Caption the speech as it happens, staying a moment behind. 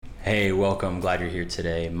Hey, welcome. Glad you're here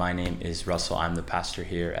today. My name is Russell. I'm the pastor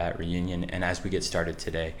here at Reunion. And as we get started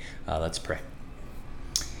today, let's pray.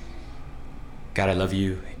 God, I love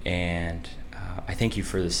you, and I thank you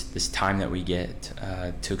for this time that we get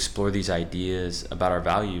to explore these ideas about our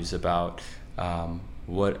values, about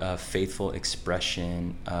what a faithful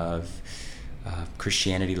expression of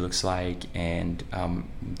Christianity looks like, and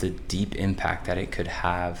the deep impact that it could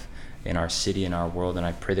have in our city and our world. And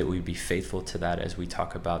I pray that we be faithful to that as we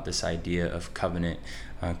talk about this idea of covenant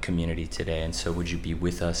community today. And so would you be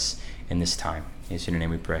with us in this time? In your name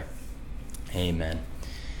we pray. Amen.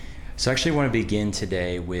 So I actually want to begin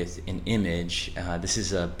today with an image. This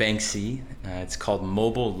is a Banksy. It's called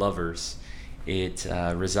Mobile Lovers. It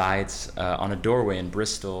resides on a doorway in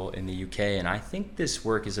Bristol in the UK. And I think this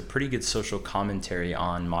work is a pretty good social commentary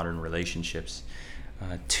on modern relationships.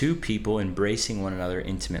 Two people embracing one another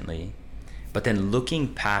intimately, but then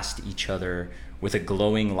looking past each other with a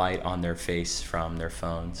glowing light on their face from their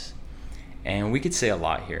phones. And we could say a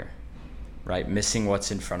lot here, right? Missing what's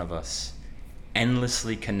in front of us,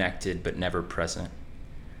 endlessly connected but never present.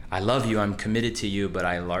 I love you, I'm committed to you, but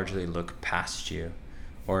I largely look past you.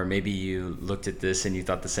 Or maybe you looked at this and you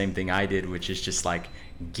thought the same thing I did, which is just like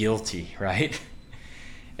guilty, right?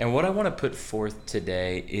 And what I want to put forth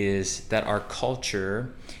today is that our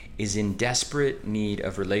culture is in desperate need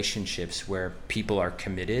of relationships where people are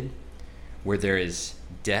committed, where there is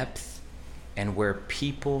depth, and where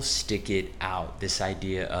people stick it out, this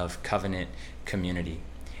idea of covenant community.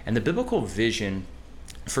 And the biblical vision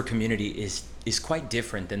for community is quite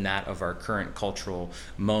different than that of our current cultural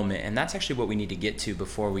moment. And that's actually what we need to get to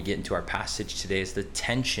before we get into our passage today, is the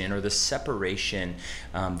tension or the separation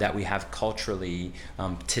that we have culturally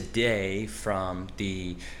today from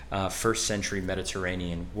the first century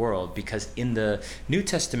Mediterranean world. Because in the New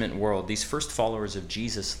Testament world, these first followers of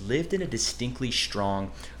Jesus lived in a distinctly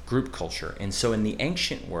strong group culture. And so in the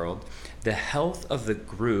ancient world, the health of the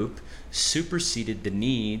group superseded the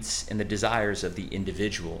needs and the desires of the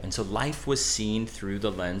individual. And so life was seen through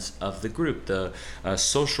the lens of the group, the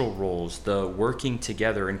social roles, the working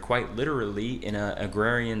together, and quite literally in an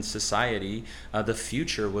agrarian society, the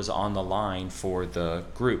future was on the line for the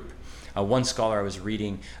group. One scholar I was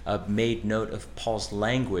reading made note of Paul's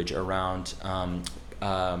language around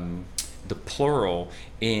the plural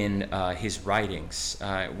in his writings.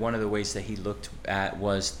 One of the ways that he looked at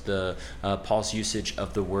was the Paul's usage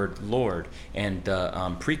of the word Lord and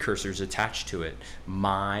the precursors attached to it,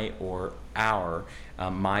 my or our,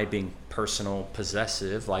 my being personal,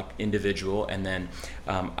 possessive, like individual, and then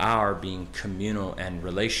our being communal and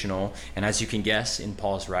relational. And as you can guess, in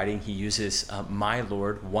Paul's writing, he uses my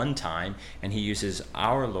Lord one time, and he uses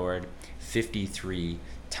our Lord 53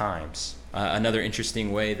 times. Another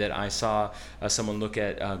interesting way that I saw someone look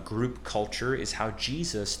at group culture is how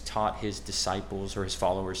Jesus taught his disciples or his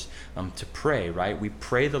followers to pray, right? We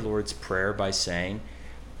pray the Lord's Prayer by saying,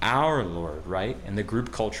 our Lord, right? And the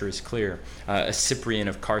group culture is clear. A Cyprian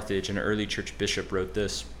of Carthage, an early church bishop, wrote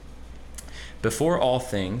this: "Before all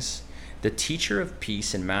things, the teacher of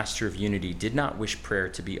peace and master of unity did not wish prayer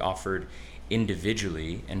to be offered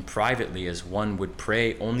individually and privately as one would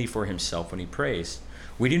pray only for himself when he prays.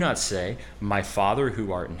 We do not say, 'My Father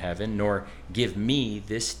who art in heaven,' nor 'Give me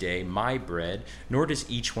this day my bread,' nor does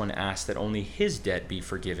each one ask that only his debt be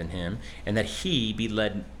forgiven him, and that he be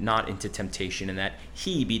led not into temptation, and that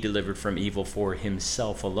he be delivered from evil for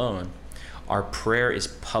himself alone. Our prayer is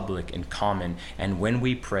public and common, and when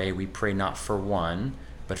we pray not for one,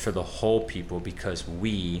 but for the whole people, because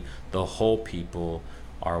we, the whole people,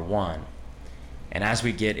 are one." And as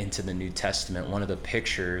we get into the New Testament, one of the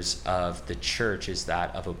pictures of the church is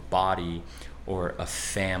that of a body or a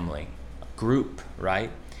family, a group,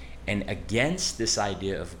 right? And against this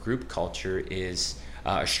idea of group culture is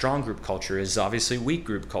a strong group culture is obviously weak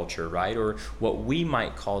group culture, right? Or what we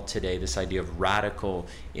might call today this idea of radical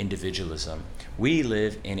individualism. We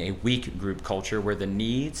live in a weak group culture where the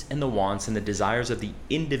needs and the wants and the desires of the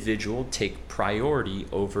individual take priority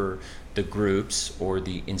over the groups or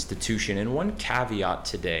the institution. And one caveat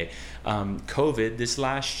today, COVID this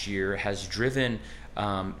last year has driven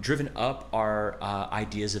up our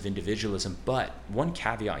ideas of individualism. But one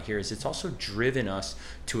caveat here is it's also driven us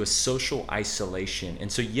to a social isolation.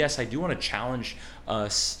 And so, yes, I do want to challenge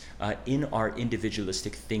us in our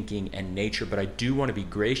individualistic thinking and nature, but I do want to be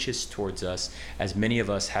gracious towards us, as many of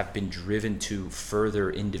us have been driven to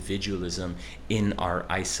further individualism in our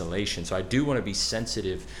isolation. So I do want to be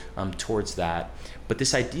sensitive towards that. But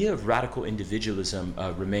this idea of radical individualism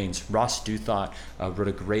remains. Ross Douthat wrote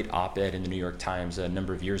a great op-ed in the New York Times a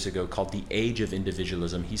number of years ago called "The Age of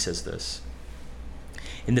Individualism." He says this: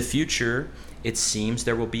 "In the future, It seems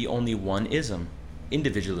there will be only one ism,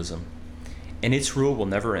 individualism, and its rule will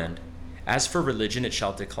never end. As for religion, it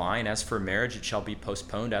shall decline. As for marriage, it shall be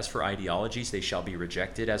postponed. As for ideologies, they shall be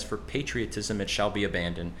rejected. As for patriotism, it shall be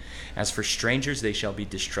abandoned. As for strangers, they shall be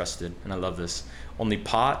distrusted. And I love this. Only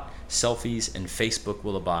pot, selfies, and Facebook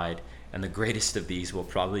will abide, and the greatest of these will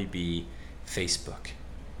probably be Facebook.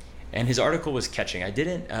 And his article was catching. I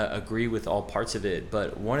didn't agree with all parts of it,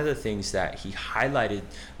 but one of the things that he highlighted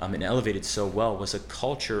and elevated so well was a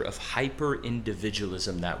culture of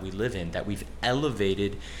hyper-individualism that we live in, that we've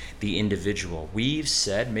elevated the individual. We've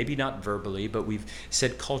said, maybe not verbally, but we've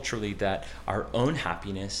said culturally that our own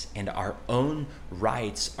happiness and our own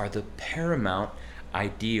rights are the paramount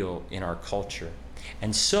ideal in our culture.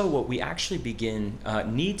 And so what we actually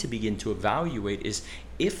need to begin to evaluate is,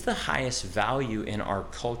 if the highest value in our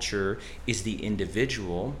culture is the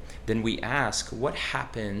individual, then we ask, what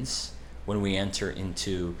happens when we enter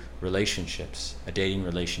into relationships, a dating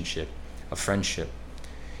relationship, a friendship?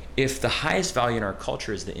 If the highest value in our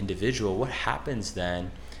culture is the individual, what happens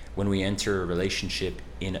then when we enter a relationship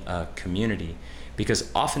in a community?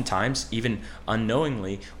 Because oftentimes, even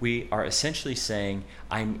unknowingly, we are essentially saying,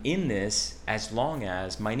 I'm in this as long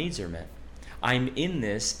as my needs are met. I'm in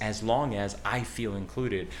this as long as I feel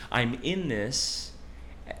included. I'm in this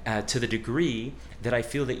to the degree that I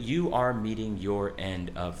feel that you are meeting your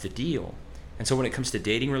end of the deal. And so when it comes to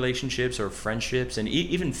dating relationships or friendships and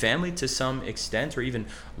even family to some extent, or even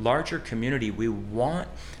larger community, we want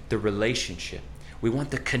the relationship. We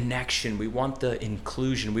want the connection. We want the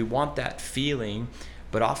inclusion. We want that feeling.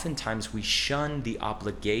 But oftentimes we shun the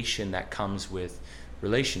obligation that comes with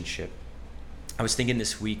relationship. I was thinking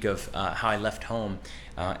this week of how I left home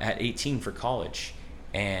at 18 for college,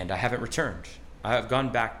 and I haven't returned. I've gone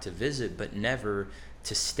back to visit, but never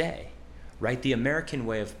to stay. Right? The American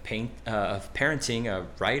way of parenting,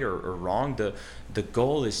 right or wrong, the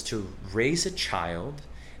goal is to raise a child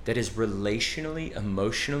that is relationally,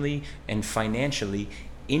 emotionally, and financially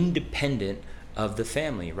independent of the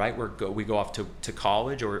family, right? We go off to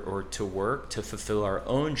college or to work to fulfill our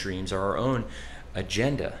own dreams or our own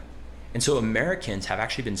agenda. And so Americans have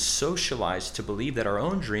actually been socialized to believe that our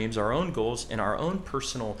own dreams, our own goals, and our own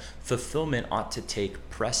personal fulfillment ought to take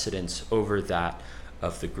precedence over that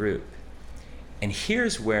of the group. And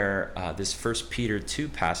here's where this 1 Peter 2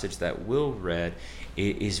 passage that Will read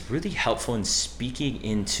is really helpful in speaking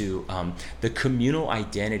into the communal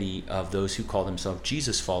identity of those who call themselves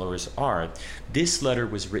Jesus followers are. This letter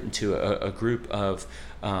was written to a group of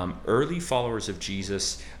early followers of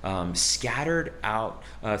Jesus scattered out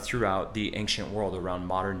throughout the ancient world around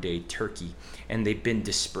modern-day Turkey, and they've been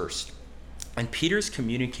dispersed. And Peter's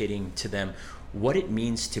communicating to them what it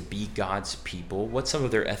means to be God's people, what some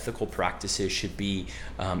of their ethical practices should be,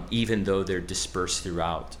 even though they're dispersed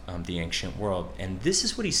throughout the ancient world. And this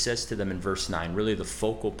is what he says to them in verse 9, really the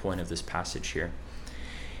focal point of this passage here.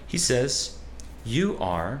 He says, "You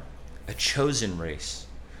are a chosen race,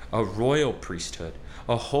 a royal priesthood,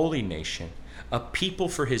 a holy nation, a people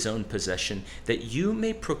for his own possession, that you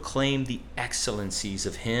may proclaim the excellencies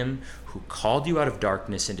of him who called you out of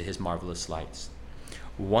darkness into his marvelous lights.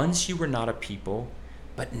 Once you were not a people,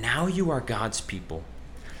 but now you are God's people.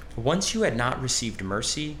 Once you had not received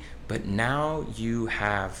mercy, but now you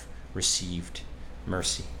have received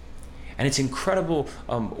mercy." And it's incredible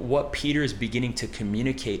what Peter is beginning to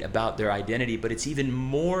communicate about their identity, but it's even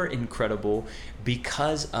more incredible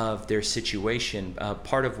because of their situation.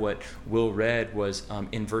 Part of what Will read was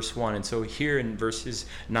in verse 1. And so here in verses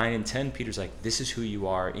 9 and 10, Peter's like, this is who you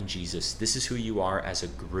are in Jesus. This is who you are as a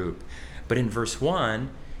group. But in verse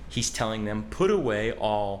 1, he's telling them, put away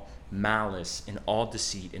all malice and all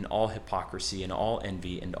deceit and all hypocrisy and all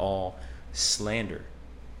envy and all slander.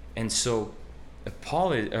 And so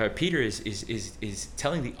Peter is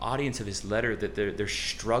telling the audience of his letter that they're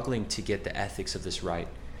struggling to get the ethics of this right.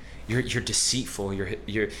 You're deceitful.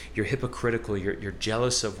 You're hypocritical. You're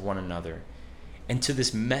jealous of one another. And to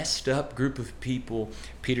this messed up group of people,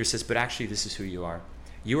 Peter says, but actually this is who you are.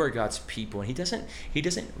 You are God's people. And he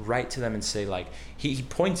doesn't write to them and say, like, he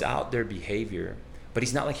points out their behavior, but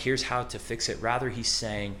he's not like, here's how to fix it. Rather, he's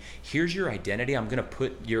saying, here's your identity. I'm going to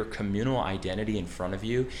put your communal identity in front of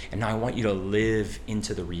you, and now I want you to live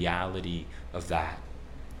into the reality of that,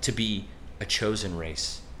 to be a chosen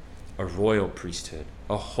race, a royal priesthood,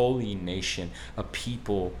 a holy nation, a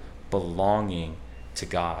people belonging to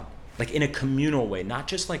God. Like in a communal way, not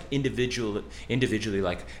just like individually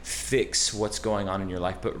like fix what's going on in your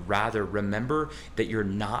life, but rather remember that you're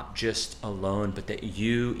not just alone, but that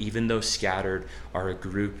you, even though scattered, are a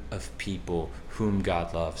group of people whom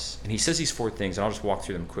God loves. And he says these 4 things, and I'll just walk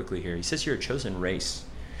through them quickly here. He says you're a chosen race.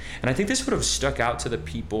 And I think this would have stuck out to the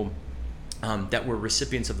people that were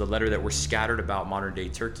recipients of the letter that were scattered about modern day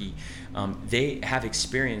Turkey. They have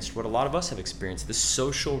experienced what a lot of us have experienced, the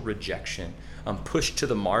social rejection, pushed to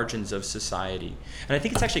the margins of society. And I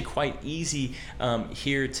think it's actually quite easy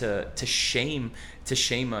here to shame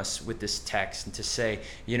us with this text and to say,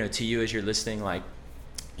 to you as you're listening, like,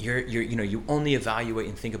 you only evaluate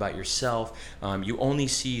and think about yourself. You only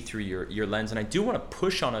see through your lens. And I do want to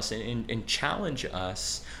push on us and challenge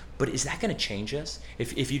us. But is that going to change us?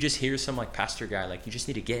 If you just hear some like Pastor Guy, like you just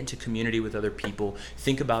need to get into community with other people,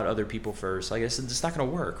 think about other people first. Like it's not going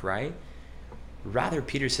to work, right? Rather,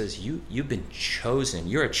 Peter says, you've been chosen.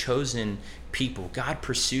 You're a chosen people. God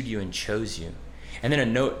pursued you and chose you. And then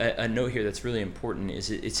a note here that's really important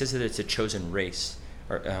is it says that it's a chosen race.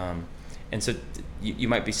 And so you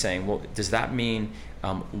might be saying, well, does that mean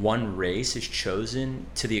one race is chosen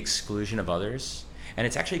to the exclusion of others? And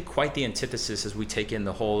it's actually quite the antithesis as we take in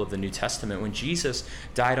the whole of the New Testament. When Jesus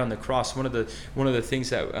died on the cross, one of the things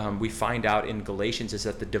that we find out in Galatians is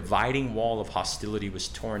that the dividing wall of hostility was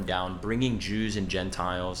torn down, bringing Jews and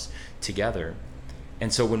Gentiles together.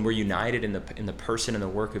 And so when we're united in the person and the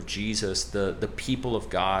work of Jesus, the people of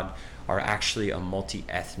God are actually a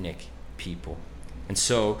multi-ethnic people. And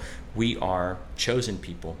so we are chosen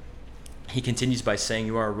people. He continues by saying,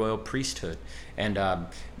 you are a royal priesthood. And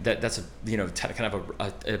that's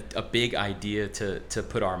a big idea to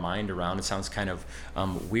put our mind around. It sounds kind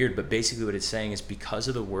of weird, but basically what it's saying is because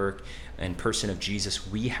of the work and person of Jesus,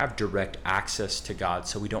 we have direct access to God,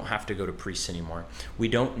 so we don't have to go to priests anymore. We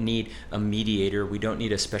don't need a mediator. We don't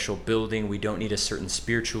need a special building. We don't need a certain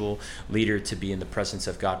spiritual leader to be in the presence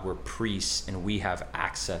of God. We're priests, and we have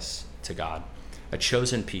access to God. A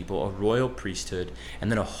chosen people, a royal priesthood,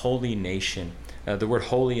 and then a holy nation. The word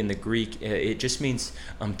holy in the Greek, it just means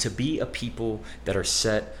to be a people that are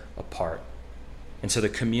set apart. And so the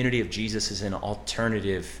community of Jesus is an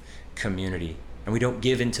alternative community. And we don't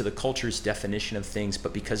give into the culture's definition of things,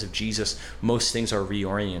 but because of Jesus, most things are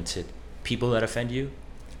reoriented. People that offend you,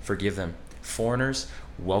 forgive them. Foreigners,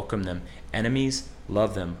 welcome them. Enemies,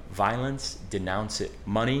 love them. Violence, denounce it.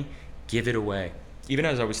 Money, give it away. Even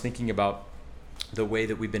as I was thinking about the way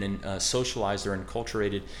that we've been socialized or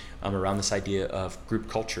enculturated around this idea of group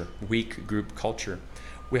culture, weak group culture.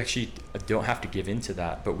 We actually don't have to give into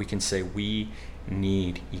that, but we can say we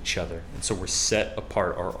need each other. And so we're set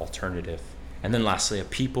apart, our alternative. And then lastly, a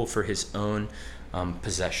people for his own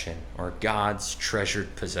possession, or God's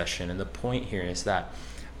treasured possession. And the point here is that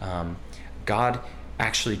God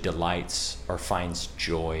actually delights or finds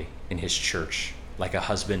joy in his church like a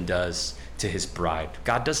husband does to his bride.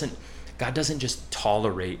 God doesn't just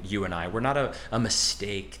tolerate you and I. We're not a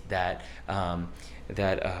mistake that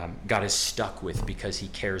God is stuck with because he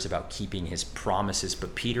cares about keeping his promises.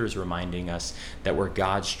 But Peter is reminding us that we're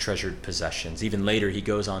God's treasured possessions. Even later, he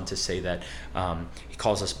goes on to say that he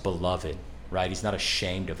calls us beloved, right? He's not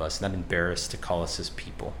ashamed of us, not embarrassed to call us his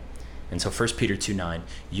people. And so 1 Peter 2:9,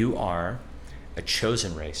 you are a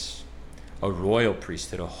chosen race, a royal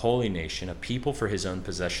priesthood, a holy nation, a people for his own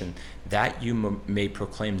possession, that you may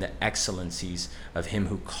proclaim the excellencies of him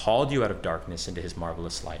who called you out of darkness into his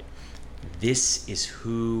marvelous light. This is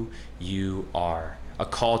who you are. A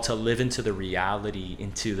call to live into the reality,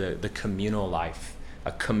 into the communal life,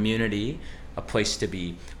 a community, a place to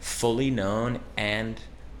be fully known and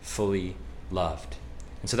fully loved.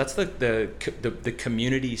 And so that's the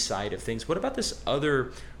community side of things. What about this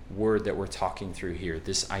other word that we're talking through here,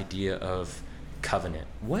 this idea of covenant?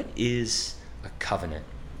 What is a covenant?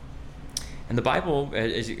 And the Bible,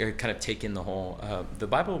 as you kind of take in the whole, the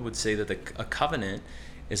Bible would say that a covenant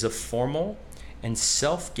is a formal and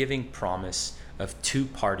self-giving promise of two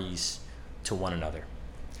parties to one another.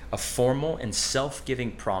 A formal and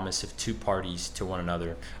self-giving promise of two parties to one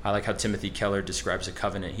another. I like how Timothy Keller describes a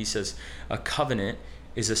covenant. He says, a covenant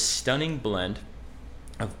is a stunning blend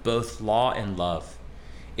of both law and love.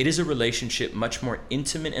 It is a relationship much more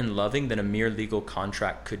intimate and loving than a mere legal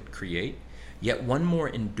contract could create, yet one more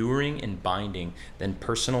enduring and binding than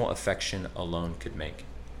personal affection alone could make.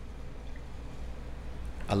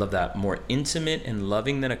 I love that. More intimate and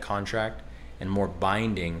loving than a contract, and more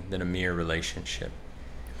binding than a mere relationship.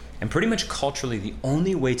 And pretty much culturally, the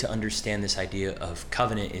only way to understand this idea of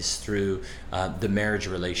covenant is through the marriage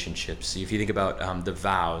relationships. So if you think about the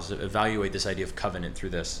vows, evaluate this idea of covenant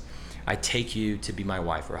through this. I take you to be my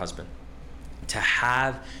wife or husband, to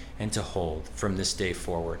have and to hold from this day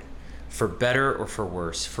forward, for better or for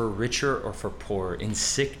worse, for richer or for poorer, in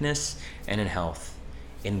sickness and in health,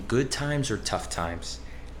 in good times or tough times,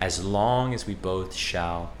 as long as we both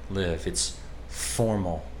shall live. It's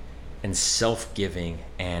formal and self-giving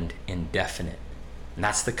and indefinite. And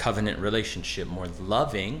that's the covenant relationship, more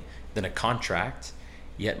loving than a contract,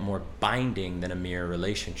 yet more binding than a mere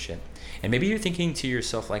relationship. And maybe you're thinking to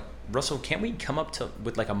yourself, like, Russell, can't we come up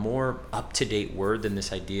with like a more up-to-date word than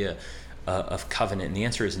this idea of covenant? And the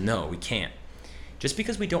answer is no, we can't. Just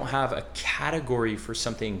because we don't have a category for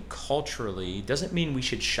something culturally doesn't mean we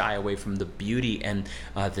should shy away from the beauty and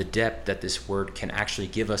the depth that this word can actually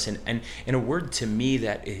give us. And a word to me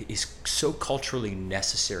that is so culturally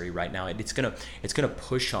necessary right now. It's gonna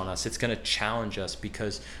push on us. It's gonna challenge us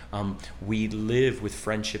because we live with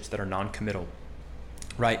friendships that are non-committal,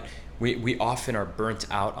 right? We often are burnt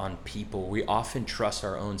out on people. We often trust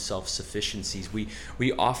our own self-sufficiencies.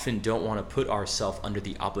 We often don't want to put ourselves under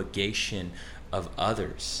the obligation of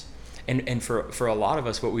others. And for a lot of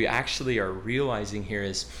us, what we actually are realizing here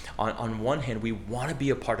is, on one hand, we want to be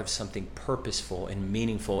a part of something purposeful and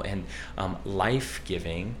meaningful and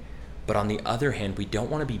life-giving, but on the other hand, we don't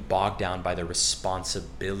want to be bogged down by the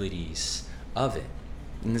responsibilities of it.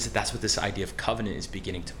 And that's what this idea of covenant is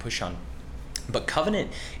beginning to push on. But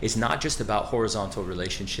covenant is not just about horizontal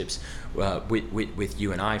relationships with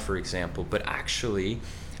you and I, for example, but actually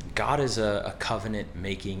God is a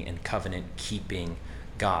covenant-making and covenant-keeping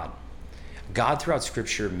God. God throughout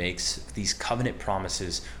Scripture makes these covenant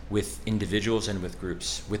promises with individuals and with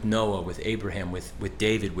groups, with Noah, with Abraham, with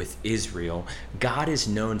David, with Israel. God is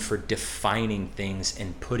known for defining things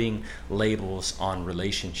and putting labels on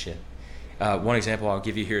relationship. One example I'll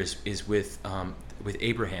give you here is with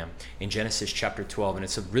Abraham in Genesis chapter 12, and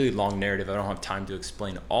it's a really long narrative. I don't have time to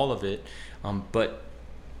explain all of it, but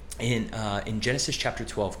in Genesis chapter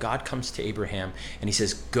 12, God comes to Abraham and he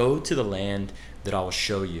says, "Go to the land that I will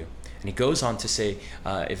show you." And he goes on to say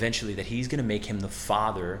eventually that he's going to make him the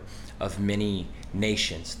father of many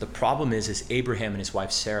nations. The problem is Abraham and his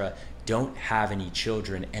wife Sarah don't have any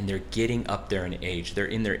children, and they're getting up there in age. They're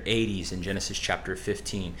in their 80s in Genesis chapter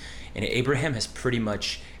 15. And Abraham has pretty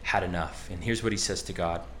much had enough. And here's what he says to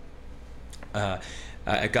God.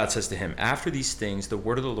 God says to him, "After these things, the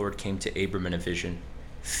word of the Lord came to Abram in a vision.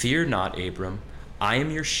 'Fear not, Abram, I am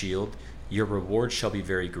your shield. Your reward shall be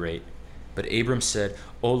very great.' But Abram said,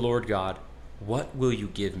 'O Lord God, what will you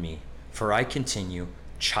give me? For I continue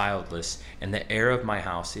childless, and the heir of my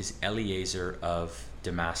house is Eliezer of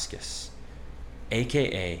Damascus.'"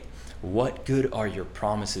 AKA, what good are your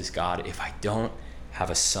promises, God, if I don't have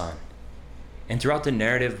a son? And throughout the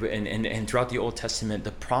narrative and throughout the Old Testament,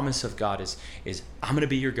 the promise of God is I'm going to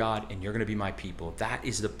be your God and you're going to be my people. That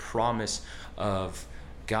is the promise of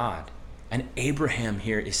God. And Abraham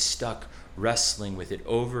here is stuck wrestling with it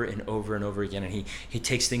over and over and over again. And he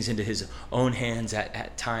takes things into his own hands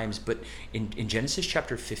at times. But in Genesis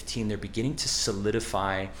chapter 15, they're beginning to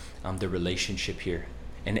solidify the relationship here.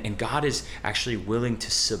 And God is actually willing to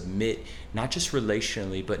submit, not just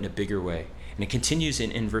relationally, but in a bigger way. And it continues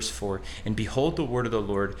in verse 4, "And behold, the word of the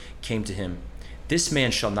Lord came to him. 'This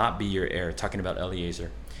man shall not be your heir,'" talking about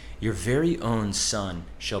Eliezer. "Your very own son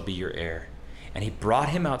shall be your heir." And he brought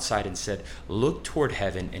him outside and said, "Look toward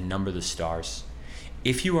heaven and number the stars,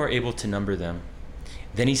 if you are able to number them."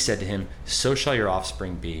 Then he said to him, "So shall your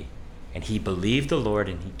offspring be." And he believed the Lord,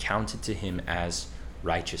 and he counted to him as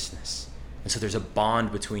righteousness. And so there's a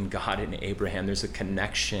bond between God and Abraham. There's a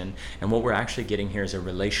connection. And what we're actually getting here is a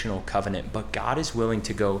relational covenant. But God is willing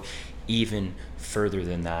to go even further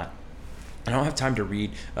than that. I don't have time to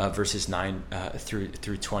read verses 9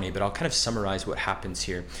 through 20, but I'll kind of summarize what happens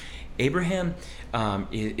here. Abraham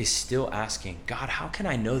is still asking, "God, how can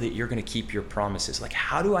I know that you're going to keep your promises? Like,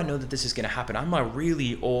 how do I know that this is going to happen? I'm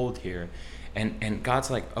really old here." And God's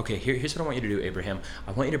like, "Okay, here's what I want you to do, Abraham.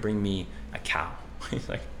 I want you to bring me a cow." He's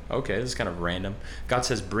like, "Okay, this is kind of random." God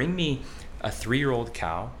says, "Bring me a 3-year-old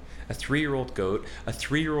cow, a 3-year-old goat, a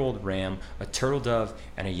 3-year-old ram, a turtle dove,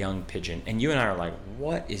 and a young pigeon." And you and I are like,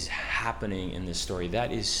 what is happening in this story?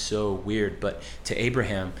 That is so weird. But to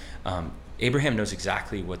Abraham, Abraham knows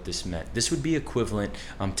exactly what this meant. This would be equivalent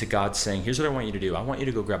to God saying, "Here's what I want you to do. I want you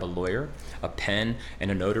to go grab a lawyer, a pen,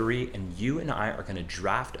 and a notary, and you and I are going to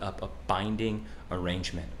draft up a binding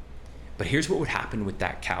arrangement." But here's what would happen with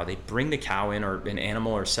that cow. They'd bring the cow in, or an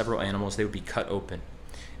animal or several animals. They would be cut open.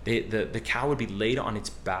 The cow would be laid on its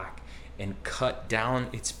back and cut down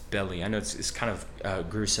its belly. I know it's kind of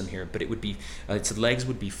gruesome here, but it would be its legs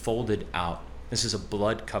would be folded out. This is a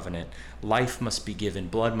blood covenant. Life must be given.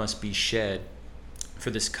 Blood must be shed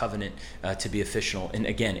for this covenant to be official. And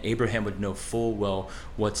again, Abraham would know full well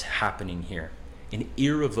what's happening here. An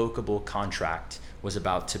irrevocable contract was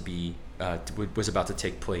about to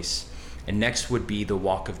take place. And next would be the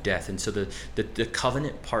walk of death. And so the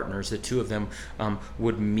covenant partners, the two of them,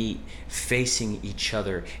 would meet facing each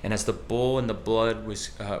other. And as the bull and the blood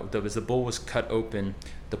was, as the bull was cut open,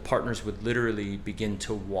 the partners would literally begin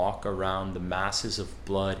to walk around the masses of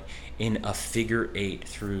blood in a figure 8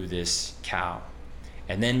 through this cow.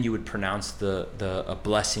 And then you would pronounce the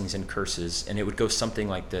blessings and curses, and it would go something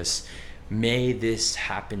like this: may this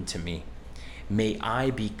happen to me. May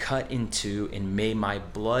I be cut into, and may my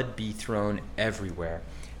blood be thrown everywhere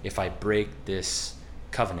if I break this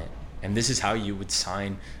covenant. And this is how you would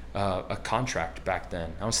sign a contract back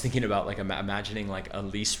then. I was thinking about imagining a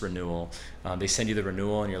lease renewal. They send you the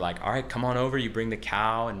renewal and you're like, all right, come on over. You bring the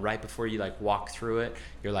cow, and right before you walk through it,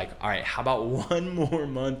 you're like, all right, how about one more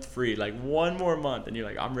month free? One more month. And you're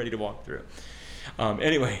like, I'm ready to walk through it.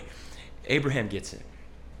 Anyway, Abraham gets it.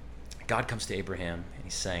 God comes to Abraham and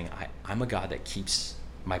he's saying, I'm a God that keeps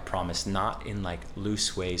my promise, not in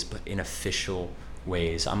loose ways, but in official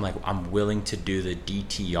ways. I'm willing to do the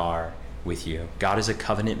DTR with you. God is a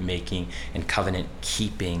covenant making and covenant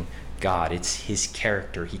keeping God. It's his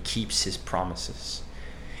character. He keeps his promises.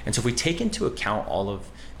 And so if we take into account all of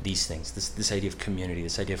these things, this idea of community,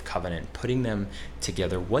 this idea of covenant, putting them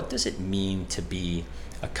together, what does it mean to be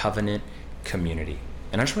a covenant community?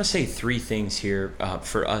 And I just want to say 3 things here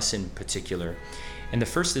for us in particular. And the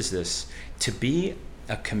first is this: to be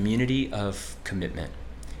a community of commitment.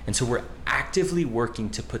 And so we're actively working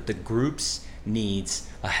to put the group's needs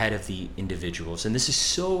ahead of the individuals. And this is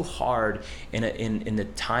so hard in the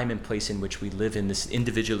time and place in which we live in, this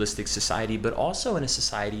individualistic society, but also in a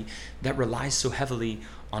society that relies so heavily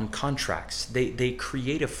on contracts. They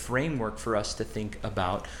create a framework for us to think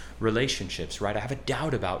about relationships, right? I have a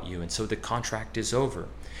doubt about you, and so the contract is over.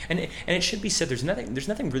 And it should be said, there's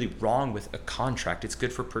nothing really wrong with a contract. It's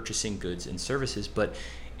good for purchasing goods and services, but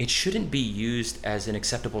it shouldn't be used as an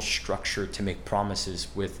acceptable structure to make promises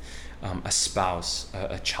with a spouse,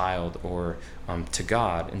 a child, or to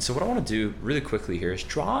God. And so what I want to do really quickly here is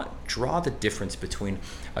draw the difference between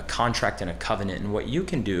a contract and a covenant. And what you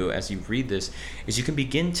can do as you read this is you can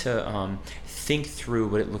begin to think through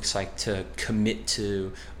what it looks like to commit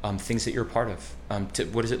to things that you're a part of.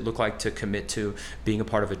 What does it look like to commit to being a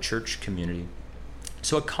part of a church community?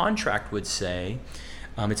 So a contract would say,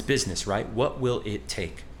 it's business, right? What will it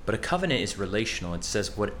take? But a covenant is relational. It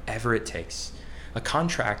says whatever it takes. A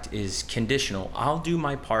contract is conditional. I'll do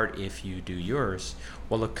my part if you do yours.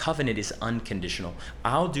 While a covenant is unconditional.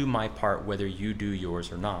 I'll do my part whether you do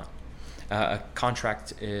yours or not. A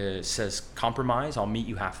contract says compromise. I'll meet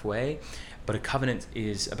you halfway. But a covenant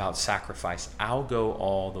is about sacrifice. I'll go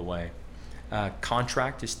all the way.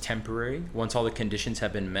 Contract is temporary. Once all the conditions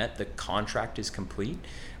have been met, the contract is complete.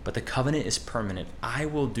 But the covenant is permanent. I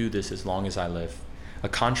will do this as long as I live. A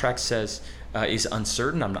contract says is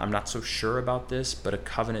uncertain. I'm not so sure about this, but a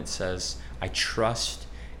covenant says I trust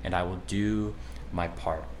and I will do my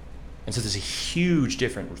part. And so there's a huge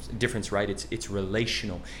difference, right? It's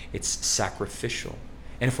relational, it's sacrificial.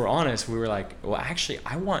 And if we're honest, we were like, well, actually,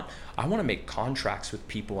 I want to make contracts with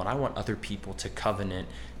people, and I want other people to covenant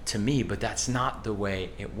to me, but that's not the way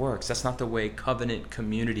it works. That's not the way covenant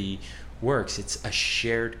community works. It's a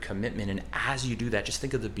shared commitment. And as you do that, just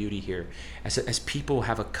think of the beauty here. As people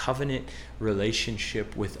have a covenant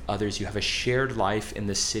relationship with others, you have a shared life in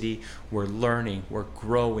the city. We're learning, we're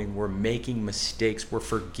growing, we're making mistakes, we're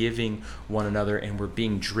forgiving one another, and we're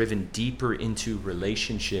being driven deeper into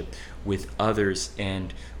relationship with others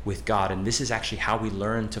and with God. And this is actually how we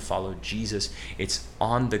learn to follow Jesus. It's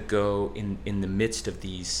on the go in the midst of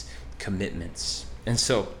these commitments. And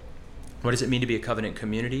so what does it mean to be a covenant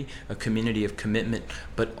community? A community of commitment,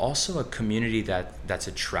 but also a community that's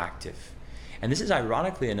attractive. And this is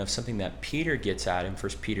ironically enough something that Peter gets at in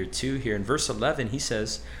 1 Peter 2 here. In verse 11, he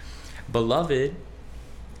says, "Beloved,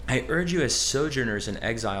 I urge you as sojourners and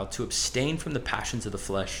exile to abstain from the passions of the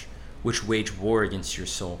flesh, which wage war against your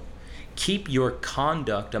soul. Keep your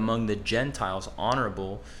conduct among the Gentiles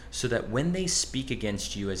honorable, so that when they speak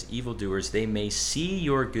against you as evildoers, they may see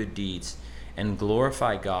your good deeds and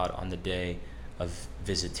glorify God on the day of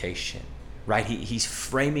visitation." Right? He's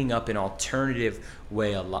framing up an alternative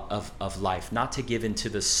way of life, not to give into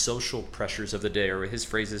the social pressures of the day, or his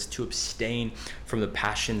phrase is to abstain from the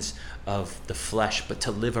passions of the flesh, but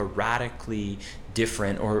to live a radically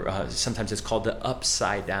different, or sometimes it's called the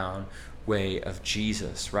upside down way of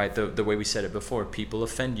Jesus, right? The way we said it before: people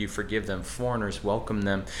offend you, forgive them; foreigners, welcome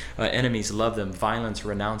them; enemies, love them; violence,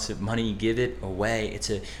 renounce it; money, give it away.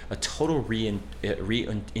 It's a total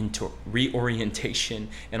reorientation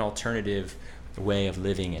and alternative way of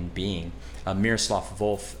living and being. Miroslav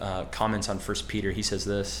Volf comments on 1 Peter. He says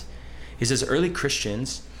this. He says, early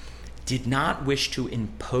Christians did not wish to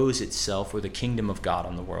impose itself or the kingdom of God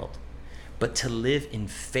on the world, but to live in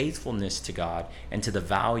faithfulness to God and to the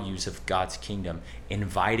values of God's kingdom,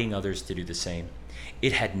 inviting others to do the same.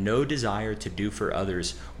 It had no desire to do for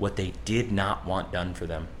others what they did not want done for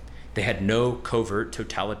them. They had no covert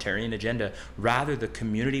totalitarian agenda. Rather, the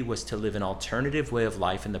community was to live an alternative way of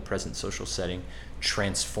life in the present social setting,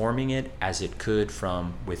 transforming it as it could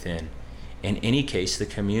from within. In any case, the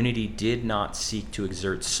community did not seek to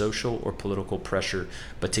exert social or political pressure,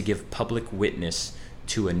 but to give public witness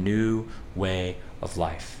to a new way of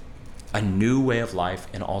life. A new way of life,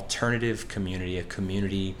 an alternative community, a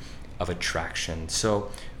community of attraction.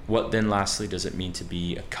 So what then lastly does it mean to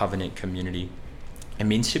be a covenant community? It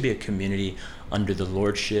means to be a community under the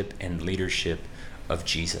lordship and leadership of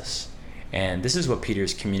Jesus. And this is what Peter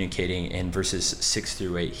is communicating in verses 6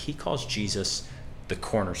 through 8. He calls Jesus the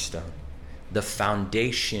cornerstone, the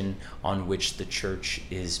foundation on which the church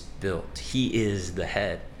is built. He is the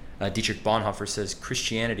head. Dietrich Bonhoeffer says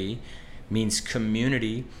Christianity means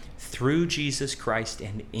community through Jesus Christ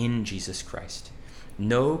and in Jesus Christ.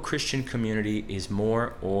 No Christian community is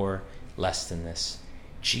more or less than this.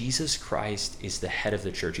 Jesus Christ is the head of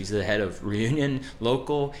the church. He's the head of Reunion,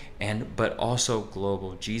 local, but also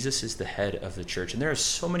global. Jesus is the head of the church. And there are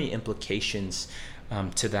so many implications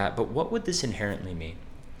to that. But what would this inherently mean?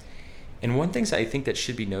 And one thing I think that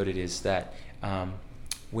should be noted is that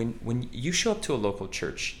when you show up to a local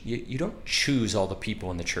church, you don't choose all the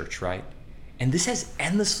people in the church, right? And this has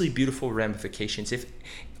endlessly beautiful ramifications. If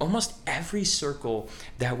almost every circle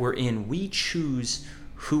that we're in, we choose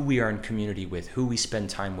who we are in community with, who we spend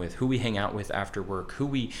time with, who we hang out with after work, who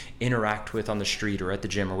we interact with on the street or at the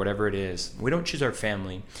gym or whatever it is. We don't choose our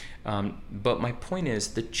family. But my point is,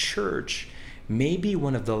 the church may be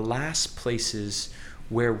one of the last places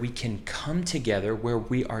where we can come together, where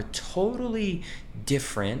we are totally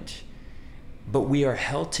different, but we are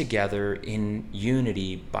held together in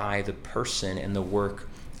unity by the person and the work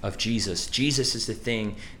of Jesus. Jesus is the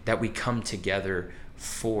thing that we come together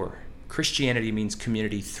for. Christianity means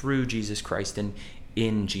community through Jesus Christ and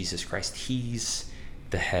in Jesus Christ. He's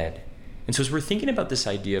the head. And so as we're thinking about this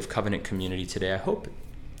idea of covenant community today, I hope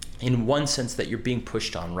in one sense that you're being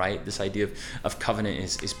pushed on, right? This idea of covenant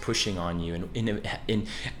is pushing on you and in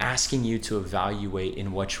asking you to evaluate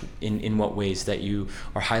in what ways that you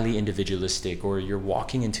are highly individualistic, or you're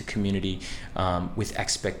walking into community with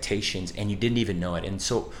expectations and you didn't even know it. And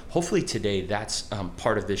so hopefully today that's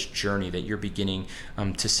part of this journey that you're beginning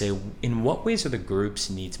to say, in what ways are the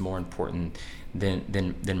group's needs more important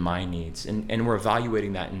than my needs? And we're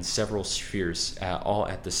evaluating that in several spheres all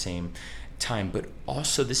at the same time. But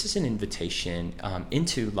also this is an invitation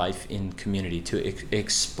into life in community, to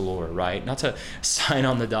explore, right? Not to sign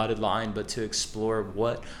on the dotted line, but to explore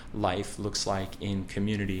what life looks like in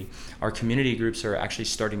community. Our community groups are actually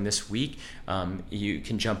starting this week. You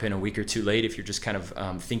can jump in a week or two late if you're just kind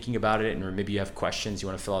of thinking about it, or maybe you have questions, you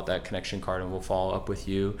want to fill out that connection card and we'll follow up with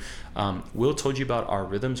you. Will told you about our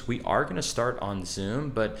rhythms. We are going to start on Zoom,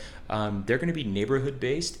 but they're going to be neighborhood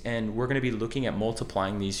based, and we're going to be looking at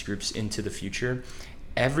multiplying these groups into the future.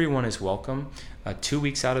 Everyone is welcome. 2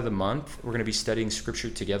 weeks out of the month, we're going to be studying scripture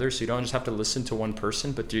together. So you don't just have to listen to one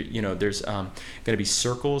person, but there's going to be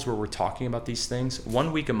circles where we're talking about these things.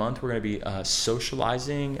 1 week a month, we're going to be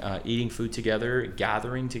socializing, eating food together,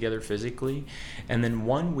 gathering together physically. And then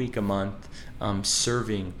 1 week a month,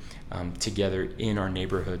 serving together in our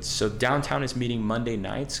neighborhoods. So downtown is meeting Monday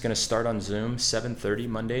nights, going to start on Zoom, 7:30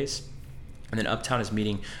 Mondays. And then Uptown is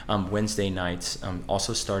meeting Wednesday nights,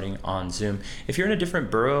 also starting on Zoom. If you're in a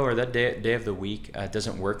different borough or that day of the week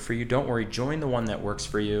doesn't work for you, don't worry. Join the one that works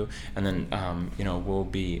for you, and then we'll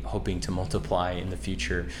be hoping to multiply in the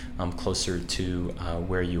future closer to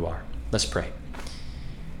where you are. Let's pray.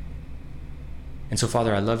 And so,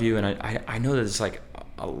 Father, I love you, and I know that it's like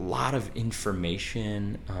a lot of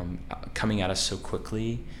information coming at us so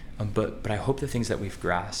quickly, but I hope the things that we've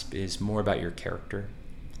grasped is more about your character,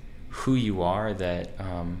 who you are, that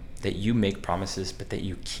you make promises, but that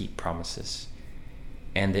you keep promises.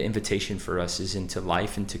 And the invitation for us is into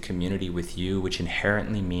life, into community with you, which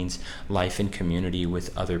inherently means life in community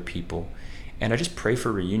with other people. And I just pray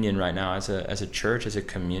for Reunion right now as a church, as a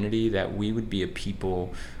community, that we would be a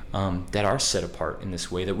people that are set apart in this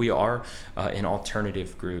way, that we are an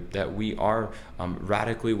alternative group, that we are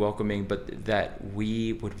radically welcoming, but that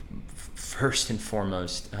we would first and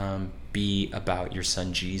foremost be about your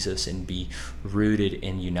son Jesus and be rooted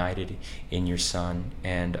and united in your son.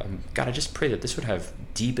 And God, I just pray that this would have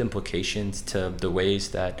deep implications to the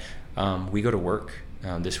ways that we go to work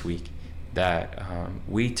this week, that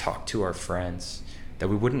we talk to our friends, that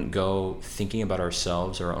we wouldn't go thinking about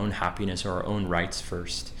ourselves or our own happiness or our own rights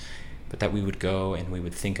first, but that we would go and we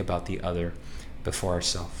would think about the other before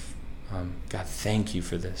ourselves. God, thank you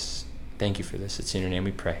for this. Thank you for this. It's in your name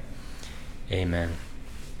we pray. Amen.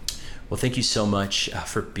 Well, thank you so much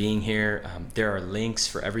for being here. There are links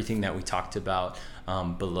for everything that we talked about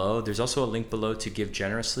below. There's also a link below to give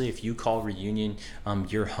generously. If you call Reunion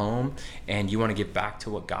your home and you want to give back to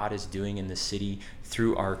what God is doing in the city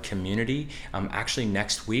through our community. Actually,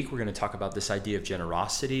 next week, we're going to talk about this idea of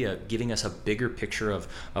generosity, giving us a bigger picture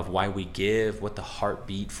of why we give, what the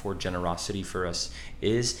heartbeat for generosity for us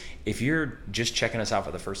is. If you're just checking us out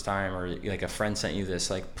for the first time, or like a friend sent you this,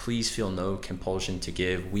 like, please feel no compulsion to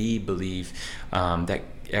give. We believe that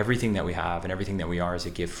everything that we have and everything that we are is a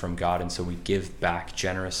gift from God, and so we give back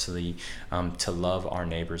generously to love our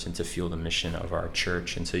neighbors and to fuel the mission of our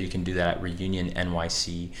church. And so you can do that at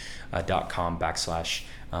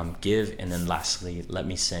reunionnyc.com/give. And then lastly, let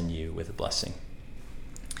me send you with a blessing.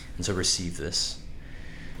 And so receive this.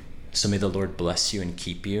 So may the Lord bless you and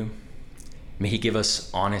keep you. May he give us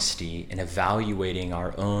honesty in evaluating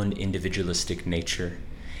our own individualistic nature.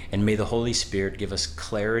 And may the Holy Spirit give us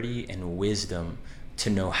clarity and wisdom to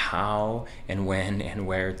know how and when and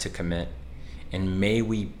where to commit. And may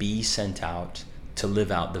we be sent out to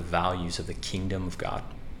live out the values of the kingdom of God.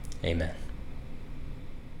 Amen.